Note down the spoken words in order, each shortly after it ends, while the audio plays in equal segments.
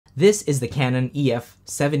This is the Canon EF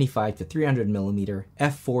 75-300mm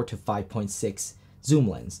f4 to 5.6 zoom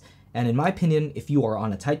lens. And in my opinion, if you are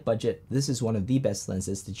on a tight budget, this is one of the best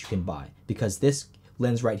lenses that you can buy, because this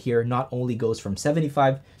lens right here not only goes from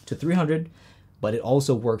 75 to 300, but it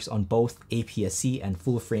also works on both APS-C and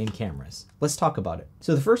full frame cameras. Let's talk about it.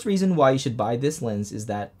 So the first reason why you should buy this lens is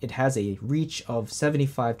that it has a reach of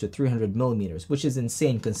 75 to 300 millimeters, which is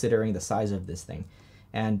insane considering the size of this thing.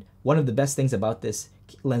 And one of the best things about this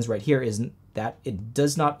lens right here is that it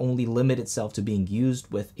does not only limit itself to being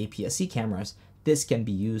used with APS-C cameras, this can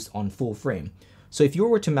be used on full frame. So if you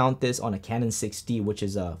were to mount this on a Canon 6D, which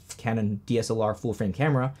is a Canon DSLR full frame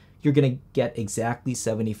camera, you're gonna get exactly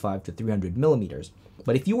 75 to 300 millimeters.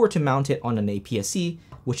 But if you were to mount it on an APS-C,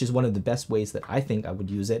 which is one of the best ways that I think I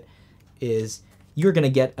would use it, is you're gonna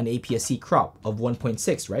get an APS-C crop of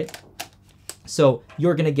 1.6, right? So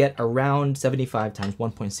you're gonna get around 75 times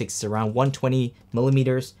 1.6 is around 120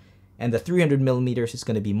 millimeters, and the 300 millimeters is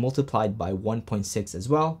gonna be multiplied by 1.6 as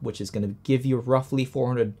well, which is gonna give you roughly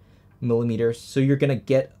 400 millimeters. So you're gonna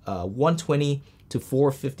get 120 to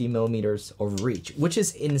 450 millimeters of reach, which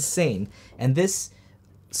is insane. And this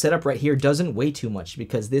setup right here doesn't weigh too much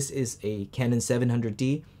because this is a Canon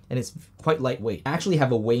 700D and it's quite lightweight. I actually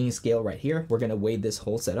have a weighing scale right here. We're gonna weigh this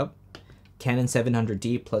whole setup. Canon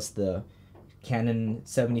 700D plus the Canon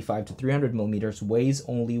 75 to 300 millimeters weighs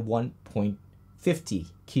only 1.50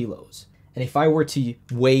 kilos. And if I were to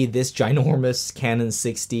weigh this ginormous Canon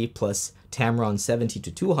 6D plus Tamron 70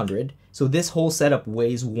 to 200, so this whole setup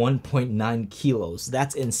weighs 1.9 kilos.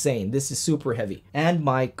 That's insane. This is super heavy. And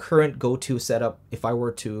my current go-to setup, if I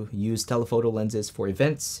were to use telephoto lenses for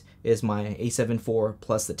events, is my A7 IV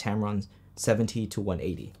plus the Tamron 70 to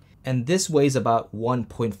 180. And this weighs about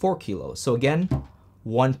 1.4 kilos. So again,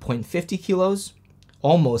 1.50 kilos,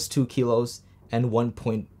 almost 2 kilos, and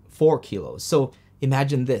 1.4 kilos. So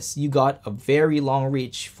imagine this, you got a very long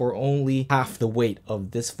reach for only half the weight of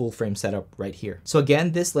this full frame setup right here. So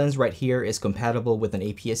again, this lens right here is compatible with an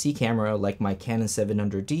APS-C camera like my Canon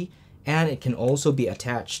 700D, and it can also be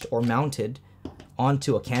attached or mounted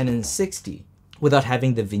onto a Canon 6D without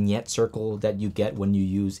having the vignette circle that you get when you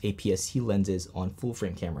use APS-C lenses on full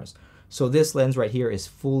frame cameras. So this lens right here is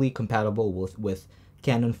fully compatible with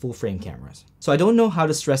Canon full frame cameras. So I don't know how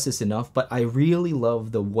to stress this enough, but I really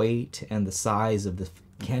love the weight and the size of the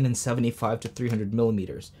Canon 75 to 300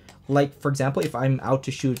 millimeters. Like for example, if I'm out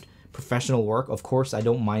to shoot professional work, of course I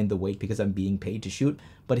don't mind the weight because I'm being paid to shoot.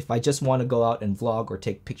 But if I just want to go out and vlog or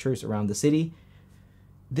take pictures around the city,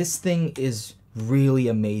 this thing is really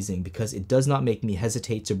amazing because it does not make me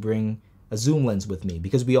hesitate to bring a zoom lens with me,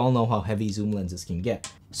 because we all know how heavy zoom lenses can get.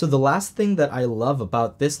 So the last thing that I love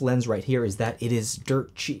about this lens right here is that it is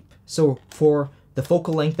dirt cheap. So for the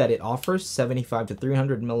focal length that it offers, 75 to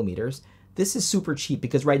 300 millimeters, this is super cheap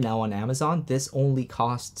because right now on Amazon, this only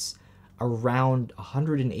costs around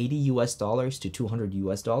 180 US dollars to 200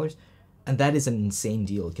 US dollars. And that is an insane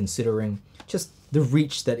deal considering just the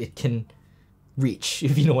reach that it can reach,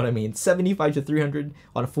 if you know what I mean. 75 to 300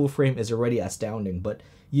 on a full frame is already astounding, but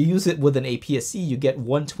you use it with an APS-C, you get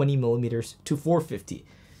 120 millimeters to 450.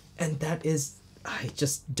 And that is, I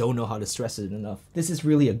just don't know how to stress it enough. This is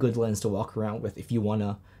really a good lens to walk around with if you want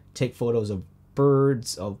to take photos of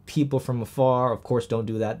birds, of people from afar. Of course, don't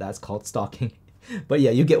do that. That's called stalking. But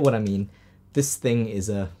yeah, you get what I mean. This thing is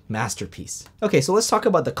a masterpiece. Okay, so let's talk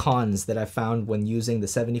about the cons that I found when using the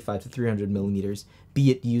 75 to 300 millimeters,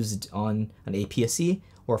 be it used on an APS-C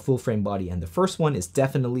or full frame body. And the first one is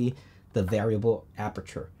definitely the variable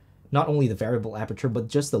aperture. Not only the variable aperture, but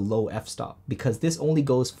just the low f-stop, because this only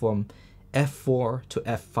goes from f4 to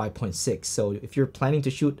f5.6. So if you're planning to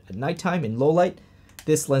shoot at nighttime in low light,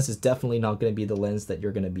 this lens is definitely not going to be the lens that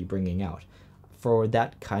you're going to be bringing out. For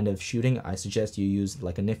that kind of shooting, I suggest you use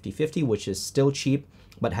like a nifty 50, which is still cheap,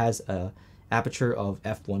 but has a aperture of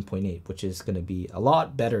f1.8, which is going to be a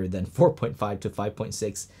lot better than 4.5 to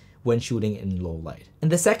 5.6 when shooting in low light.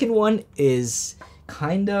 And the second one is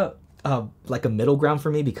kind of like a middle ground for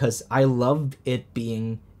me, because I love it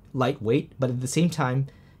being lightweight, but at the same time,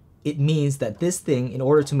 it means that this thing, in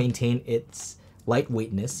order to maintain its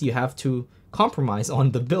lightweightness, you have to compromise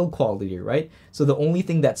on the build quality, right? So the only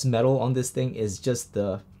thing that's metal on this thing is just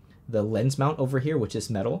the lens mount over here, which is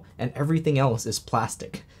metal, and everything else is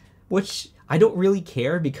plastic, which I don't really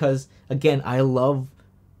care because, again, I love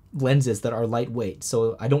lenses that are lightweight,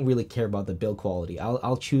 so I don't really care about the build quality.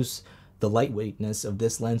 I'll choose the lightweightness of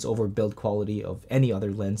this lens over build quality of any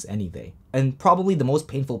other lens any day. And probably the most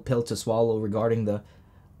painful pill to swallow regarding the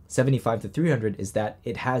 75 to 300 is that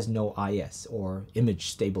it has no IS, or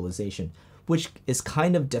image stabilization, which is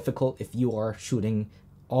kind of difficult if you are shooting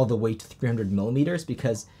all the way to 300 millimeters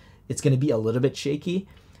because it's going to be a little bit shaky.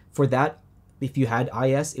 For that, if you had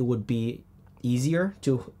IS, it would be easier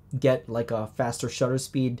to get like a faster shutter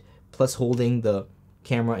speed plus holding the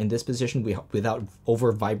camera in this position without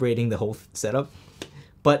over vibrating the whole setup.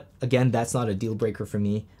 But again, that's not a deal breaker for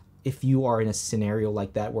me. If you are in a scenario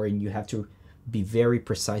like that where you have to be very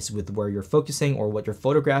precise with where you're focusing or what you're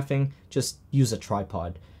photographing, just use a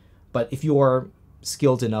tripod. But if you are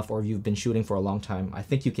skilled enough or you've been shooting for a long time, I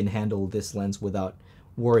think you can handle this lens without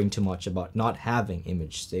worrying too much about not having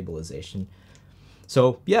image stabilization.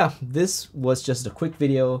 So yeah, this was just a quick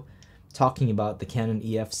video talking about the Canon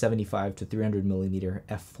EF 75 to 300 millimeter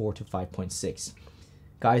f4 to 5.6.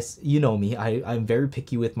 Guys, you know me, I'm very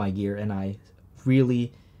picky with my gear, and I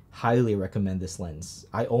really highly recommend this lens.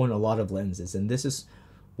 I own a lot of lenses, and this is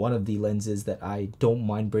one of the lenses that I don't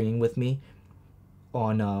mind bringing with me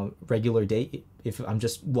on a regular day. If I'm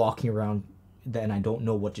just walking around and I don't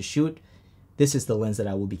know what to shoot, this is the lens that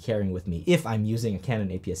I will be carrying with me if I'm using a Canon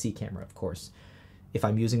APS-C camera, of course. If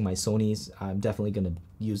I'm using my Sonys, I'm definitely going to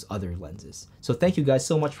use other lenses. So thank you guys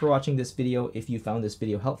so much for watching this video. If you found this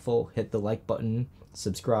video helpful, hit the like button,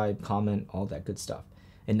 subscribe, comment, all that good stuff.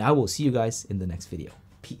 And I will see you guys in the next video.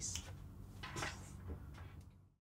 Peace.